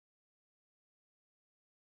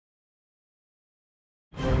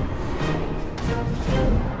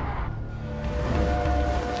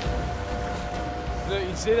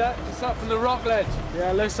you see that? Just up from the rock ledge.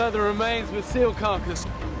 Yeah, looks like the remains of a seal carcass.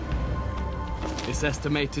 It's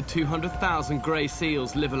estimated 200,000 grey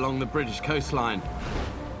seals live along the British coastline.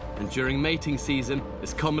 And during mating season,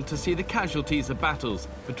 it's common to see the casualties of battles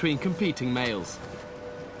between competing males.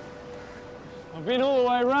 I've been all the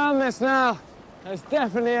way around this now. There's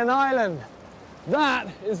definitely an island. That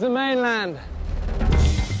is the mainland.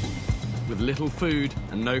 With little food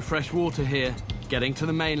and no fresh water here, getting to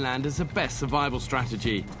the mainland is the best survival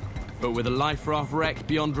strategy. But with a life raft wrecked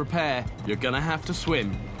beyond repair, you're gonna have to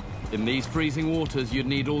swim. In these freezing waters, you'd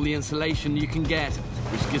need all the insulation you can get,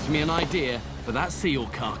 which gives me an idea for that seal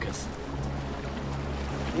carcass.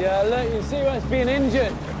 Yeah, look, you see where it's been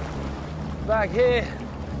injured. Back here.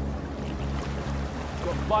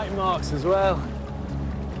 Got bite marks as well.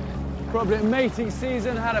 Probably at mating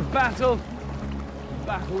season, had a battle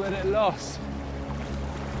that it lost.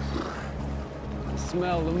 The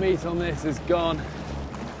smell, the meat on this is gone.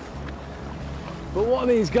 But what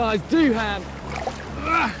these guys do have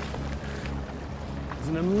is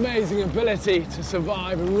an amazing ability to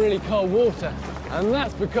survive in really cold water. And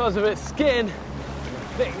that's because of its skin and a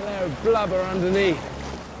thick layer of blubber underneath.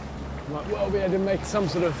 Might well be able to make some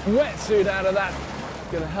sort of wetsuit out of that.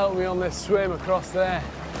 It's gonna help me on this swim across there.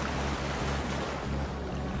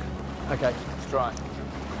 Okay, let's try.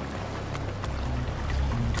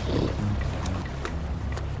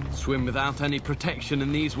 Swim without any protection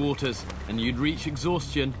in these waters, and you'd reach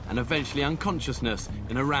exhaustion and eventually unconsciousness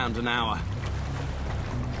in around an hour.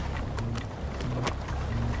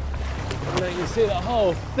 And then you see that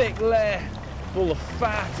whole thick layer full of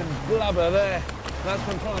fat and blubber there. That's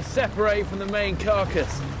what I'm trying to separate from the main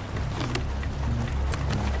carcass.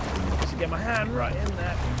 Just get my hand right in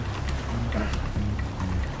there.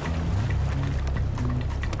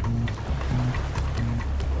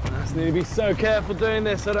 I need to be so careful doing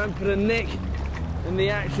this so I don't put a nick in the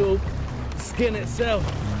actual skin itself.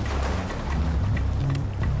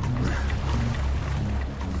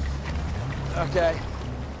 Okay,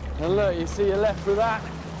 and look, you see you're left with that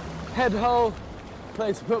head hole,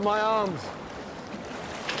 place to put my arms.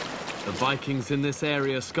 The Vikings in this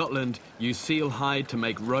area of Scotland use seal hide to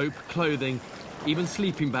make rope, clothing, even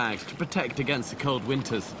sleeping bags to protect against the cold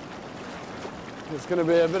winters. It's going to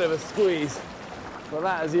be a bit of a squeeze. But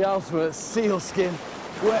that is the ultimate sealskin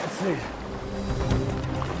wetsuit.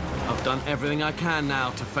 I've done everything I can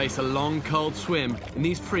now to face a long, cold swim in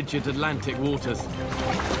these frigid Atlantic waters.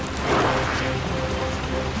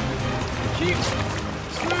 Keep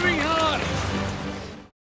swimming hard.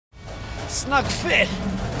 Snug fit.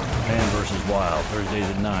 Man vs. Wild, Thursdays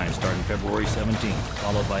at 9, starting February 17th,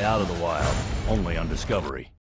 followed by Out of the Wild, only on Discovery.